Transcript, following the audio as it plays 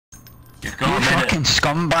You fucking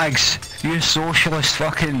scumbags. You socialist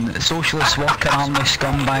worker army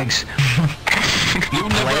scumbags. You'll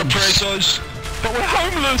never oppress us. But we're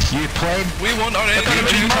homeless! You pleb. We want our They're gonna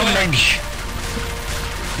be energy.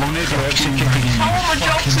 We'll need your executing. I want my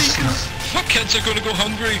job seekers! My kids are gonna go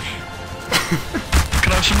hungry. Can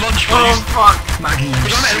I have some lunch, Oh please? fuck! Maggie,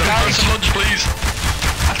 Can I have some lunch, please?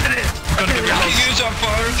 I did it! I'm gonna use that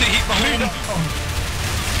fire to heat my home.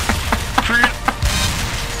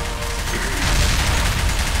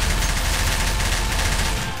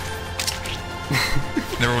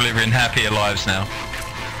 They're all living happier lives now.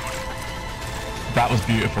 That was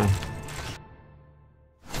beautiful.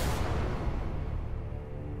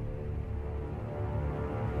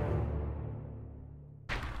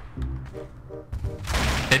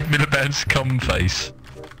 Ed Miliband's cum face.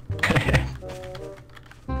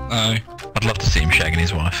 Aye. I'd love to see him shagging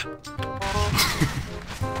his wife.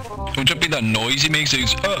 Don't just be that noise he makes,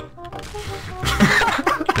 he's Be like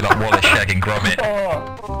Wallace shagging Gromit.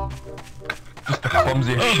 Just the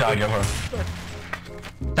clumsiest shag ever.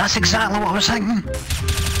 that's exactly what I was thinking.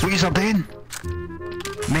 What are doing?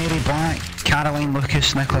 Mary Black, Caroline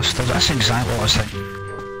Lucas, Nicholas Stubbs, that's exactly what I was thinking.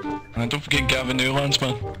 And don't forget Gavin Newlands,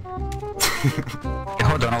 man. Hey,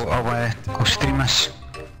 hold on, I'll stream this.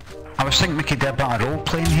 I was thinking we could do a bit of role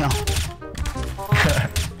playing here.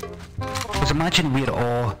 Because imagine we're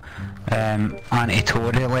all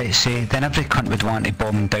anti-Tory, let's say, then every cunt would want to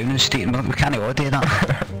bomb down the street, and we can't all do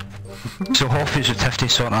that. So Hoffers would have to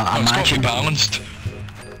sort of It's got to imagine... be balanced.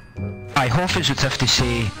 Aye, Hoffers would have to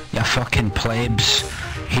say, you fucking plebs,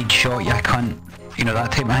 headshot, you cunt, you know,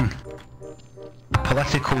 that type of thing.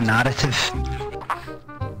 Political narrative.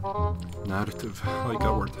 Narrative, I like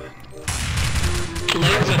that word.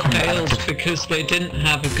 Labour failed because they didn't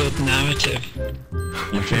have a good narrative.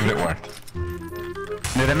 Your favourite word.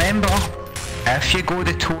 Now remember, if you go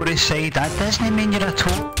the Tory side, that doesn't mean you're a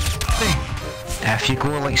Tory. If you go,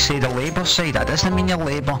 like, say, the Labour side, that doesn't mean you're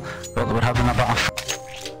Labour, but we're having a bit of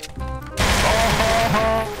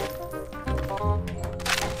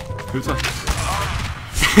Who's that?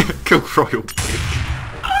 Kill Royal.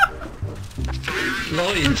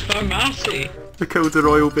 Lloyd, for mercy. I killed the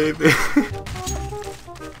Royal baby.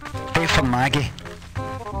 Pray for Maggie.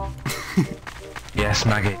 Yes,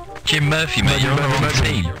 Maggie. Jim Murphy, mate, you're on the wrong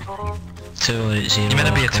team. You're meant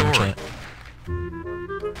to be a Tory.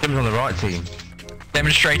 Jim's on the right team.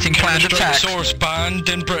 Demonstrating planned attack. Source banned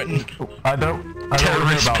in Britain. I don't know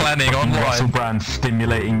Terrorist about planning online. Russell Brand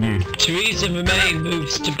stimulating youth. Theresa May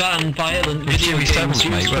moves to ban violent video Chewy games Sevens,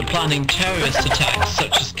 mate, used for what? planning terrorist attacks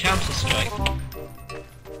such as Counter-Strike.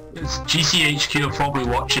 GCHQ are probably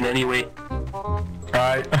watching anyway.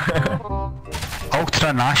 Right.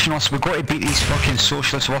 Ultra nationalists, we've got to beat these fucking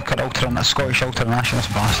socialist Scottish ultra nationalist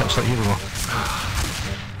bastards, like, here we go.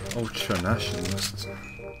 Ultra nationalists.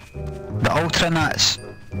 The ultra nats.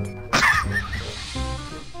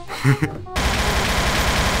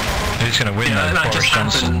 Who's going to win though? that Boris just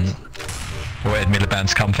Johnson happened. or Ed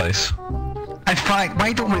Miliband's cumface? In fact,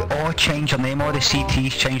 why don't we all change our name, all the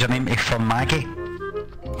CTs change their name to for Maggie?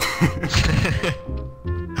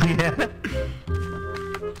 Yeah.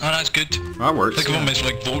 Oh, that's good. That works. Think of almost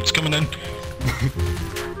like votes coming in.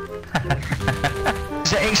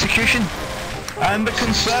 Is it execution? And the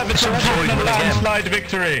Conservatives won a landslide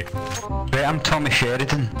victory. Right, I'm Tommy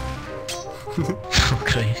Sheridan.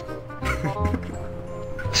 Okay.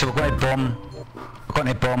 So we're going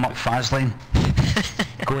to bomb up Fazlane.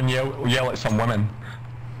 Go and yell at some women.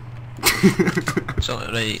 So,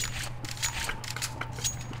 right.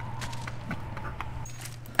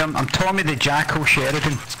 I'm Tommy the Jackal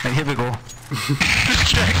Sheridan. Right, here we go.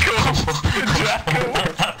 Jackal!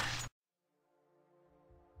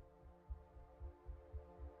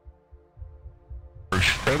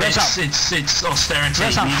 Right, where's that? It's austerity.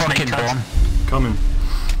 Where's that fucking bomb? Coming.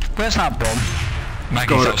 Where's that bomb?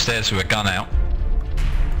 Maggie's Got it. upstairs with a gun out.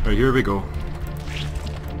 Right, here we go.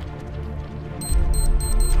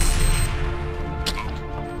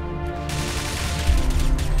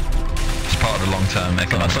 It's part of the long-term I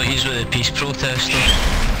economic. thought he's with a peace protester.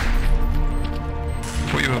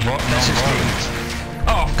 Thought you were what? This is Non-violent.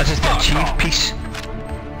 Oh, This is the chief piece.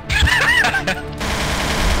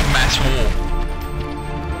 Mass war.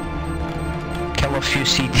 Kill a few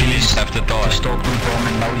CTs Millions have to die. to stop them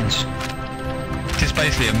bombing millions. It's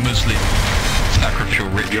basically a Muslim sacrificial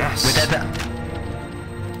ritual. Yes. We did it.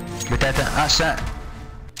 We did it. That's it.